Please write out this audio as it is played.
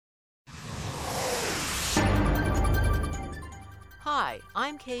Hi,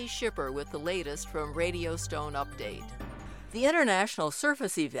 I'm Kay Shipper with the latest from Radio Stone Update. The International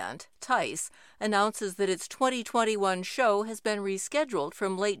Surface Event, TICE, announces that its 2021 show has been rescheduled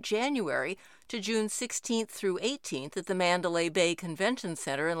from late January to June 16th through 18th at the Mandalay Bay Convention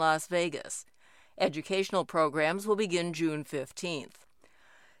Center in Las Vegas. Educational programs will begin June 15th.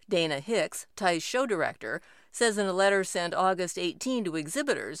 Dana Hicks, TICE show director, says in a letter sent August 18 to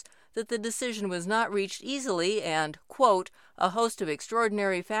exhibitors that the decision was not reached easily and, quote, a host of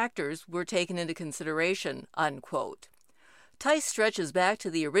extraordinary factors were taken into consideration, unquote. TICE stretches back to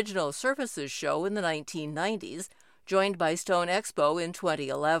the original Surfaces show in the 1990s, joined by Stone Expo in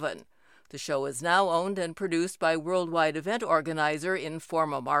 2011. The show is now owned and produced by worldwide event organizer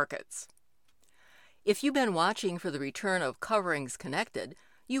Informa Markets. If you've been watching for the return of Coverings Connected,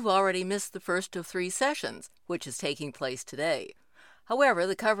 you've already missed the first of 3 sessions, which is taking place today. However,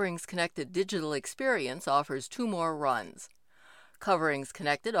 the Coverings Connected digital experience offers 2 more runs. Coverings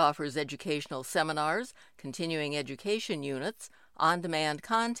Connected offers educational seminars, continuing education units, on-demand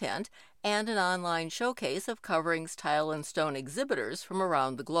content, and an online showcase of Coverings tile and stone exhibitors from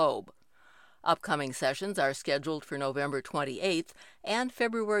around the globe. Upcoming sessions are scheduled for November 28th and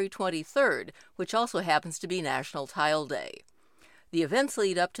February 23rd, which also happens to be National Tile Day. The events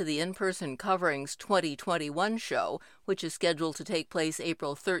lead up to the in-person Coverings 2021 show, which is scheduled to take place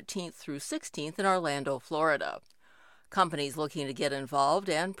April 13th through 16th in Orlando, Florida. Companies looking to get involved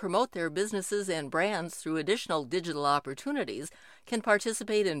and promote their businesses and brands through additional digital opportunities can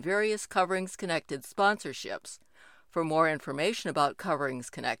participate in various Coverings Connected sponsorships. For more information about Coverings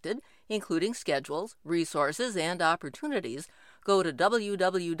Connected, including schedules, resources, and opportunities, go to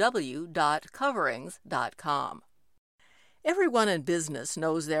www.coverings.com. Everyone in business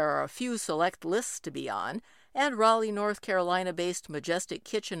knows there are a few select lists to be on, and Raleigh, North Carolina-based Majestic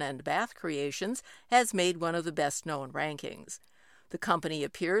Kitchen and Bath Creations has made one of the best-known rankings. The company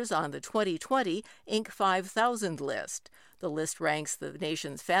appears on the 2020 Inc. 5000 list. The list ranks the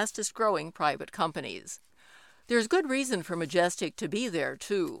nation's fastest-growing private companies. There's good reason for Majestic to be there,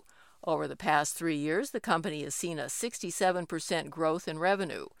 too. Over the past 3 years, the company has seen a 67% growth in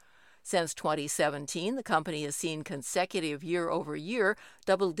revenue. Since 2017, the company has seen consecutive year-over-year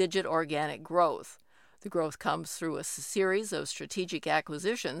double-digit organic growth. The growth comes through a series of strategic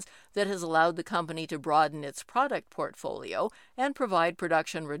acquisitions that has allowed the company to broaden its product portfolio and provide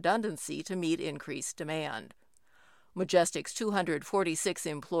production redundancy to meet increased demand. Majestic's 246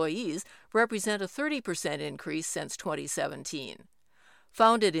 employees represent a 30% increase since 2017.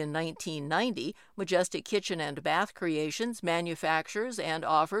 Founded in 1990, Majestic Kitchen and Bath Creations manufactures and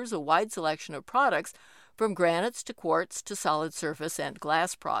offers a wide selection of products from granites to quartz to solid surface and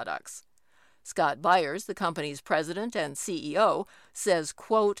glass products. Scott Byers, the company's president and CEO, says,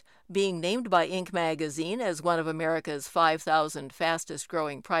 quote, being named by Inc. magazine as one of America's 5,000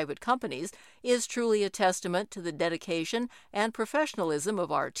 fastest-growing private companies is truly a testament to the dedication and professionalism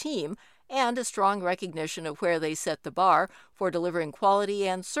of our team and a strong recognition of where they set the bar for delivering quality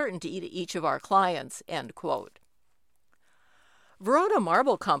and certainty to each of our clients, end quote. Verona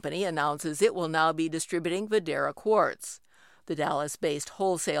Marble Company announces it will now be distributing Videra quartz. The Dallas-based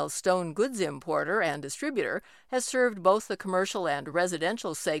wholesale stone goods importer and distributor has served both the commercial and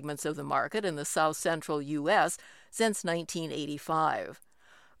residential segments of the market in the south-central U.S. since 1985.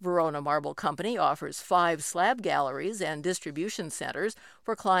 Verona Marble Company offers 5 slab galleries and distribution centers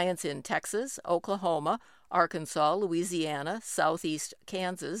for clients in Texas, Oklahoma, Arkansas, Louisiana, southeast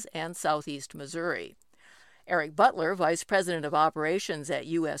Kansas, and southeast Missouri. Eric Butler, vice president of operations at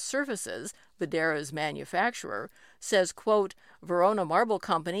U.S. Surfaces, Videra's manufacturer, says, quote, Verona Marble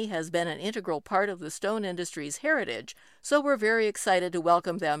Company has been an integral part of the stone industry's heritage, so we're very excited to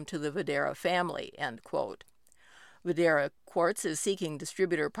welcome them to the Videra family, end quote. Videra Quartz is seeking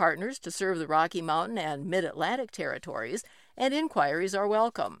distributor partners to serve the Rocky Mountain and Mid-Atlantic territories, and inquiries are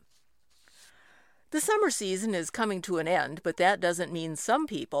welcome. The summer season is coming to an end, but that doesn't mean some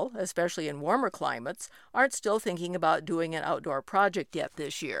people, especially in warmer climates, aren't still thinking about doing an outdoor project yet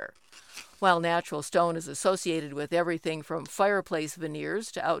this year. While natural stone is associated with everything from fireplace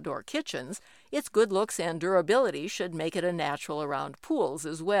veneers to outdoor kitchens, its good looks and durability should make it a natural around pools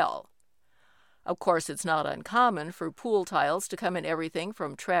as well. Of course, it's not uncommon for pool tiles to come in everything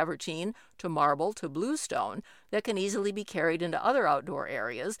from travertine to marble to bluestone that can easily be carried into other outdoor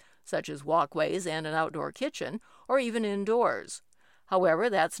areas, such as walkways and an outdoor kitchen, or even indoors. However,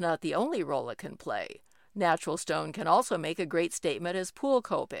 that's not the only role it can play. Natural stone can also make a great statement as pool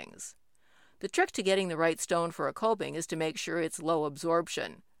copings. The trick to getting the right stone for a coping is to make sure it's low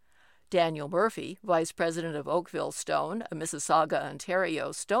absorption. Daniel Murphy, vice president of Oakville Stone, a Mississauga,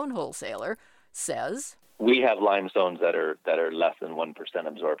 Ontario stone wholesaler, says, We have limestones that are less than 1%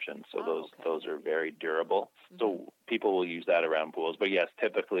 absorption, so those are very durable. Mm-hmm. So people will use that around pools. But yes,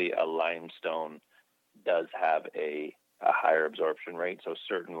 typically a limestone does have a higher absorption rate, so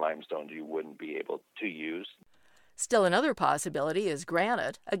certain limestones you wouldn't be able to use. Still another possibility is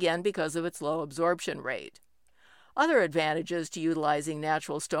granite, again because of its low absorption rate. Other advantages to utilizing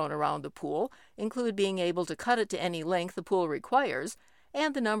natural stone around the pool include being able to cut it to any length the pool requires,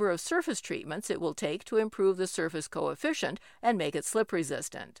 and the number of surface treatments it will take to improve the surface coefficient and make it slip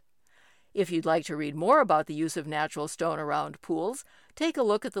resistant. If you'd like to read more about the use of natural stone around pools, take a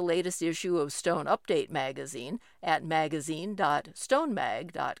look at the latest issue of Stone Update magazine at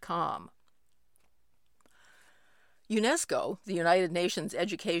magazine.stonemag.com. UNESCO, the United Nations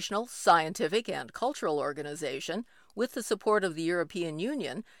Educational, Scientific, and Cultural Organization, with the support of the European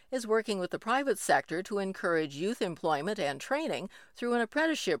Union, is working with the private sector to encourage youth employment and training through an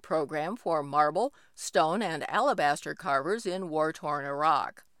apprenticeship program for marble, stone, and alabaster carvers in war-torn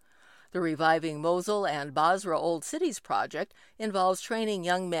Iraq. The Reviving Mosul and Basra Old Cities project involves training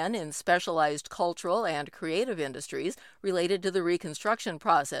young men in specialized cultural and creative industries related to the reconstruction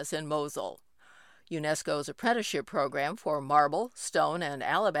process in Mosul. UNESCO's apprenticeship program for marble, stone, and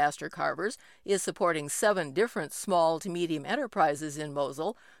alabaster carvers is supporting 7 different small to medium enterprises in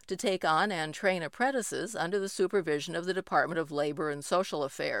Mosul to take on and train apprentices under the supervision of the Department of Labor and Social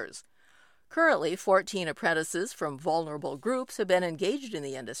Affairs. Currently, 14 apprentices from vulnerable groups have been engaged in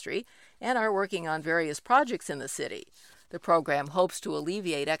the industry and are working on various projects in the city. The program hopes to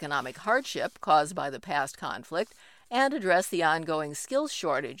alleviate economic hardship caused by the past conflict and address the ongoing skills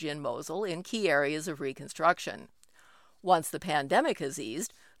shortage in Mosul in key areas of reconstruction. Once the pandemic has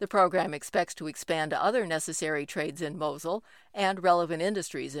eased, the program expects to expand to other necessary trades in Mosul and relevant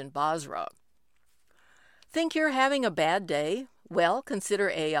industries in Basra. Think you're having a bad day? Well, consider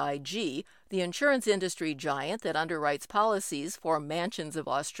AIG, the insurance industry giant that underwrites policies for Mansions of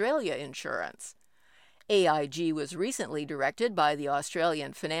Australia Insurance. AIG was recently directed by the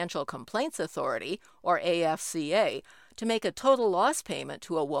Australian Financial Complaints Authority, or AFCA, to make a total loss payment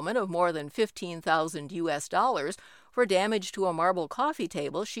to a woman of more than $15,000 for damage to a marble coffee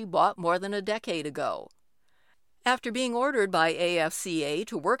table she bought more than a decade ago. After being ordered by AFCA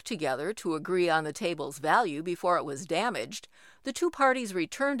to work together to agree on the table's value before it was damaged, the two parties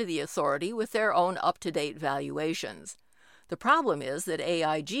returned to the authority with their own up-to-date valuations. The problem is that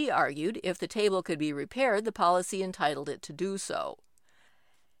AIG argued if the table could be repaired, the policy entitled it to do so.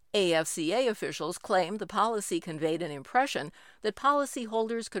 AFCA officials claimed the policy conveyed an impression that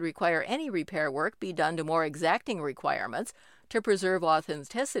policyholders could require any repair work be done to more exacting requirements to preserve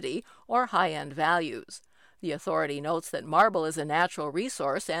authenticity or high-end values. The authority notes that marble is a natural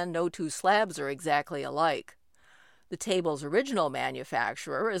resource and no two slabs are exactly alike. The table's original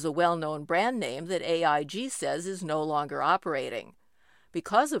manufacturer is a well-known brand name that AIG says is no longer operating.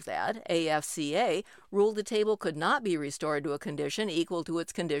 Because of that, AFCA ruled the table could not be restored to a condition equal to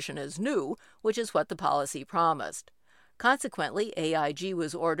its condition as new, which is what the policy promised. Consequently, AIG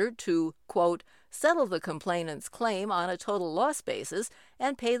was ordered to, quote, settle the complainant's claim on a total loss basis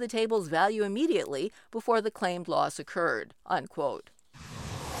and pay the table's value immediately before the claimed loss occurred, unquote.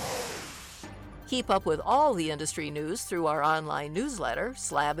 Keep up with all the industry news through our online newsletter,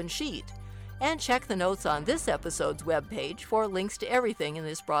 Slab and Sheet, and check the notes on this episode's webpage for links to everything in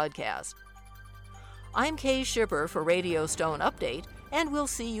this broadcast. I'm Kay Shipper for Radio Stone Update, and we'll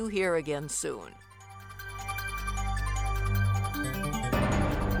see you here again soon.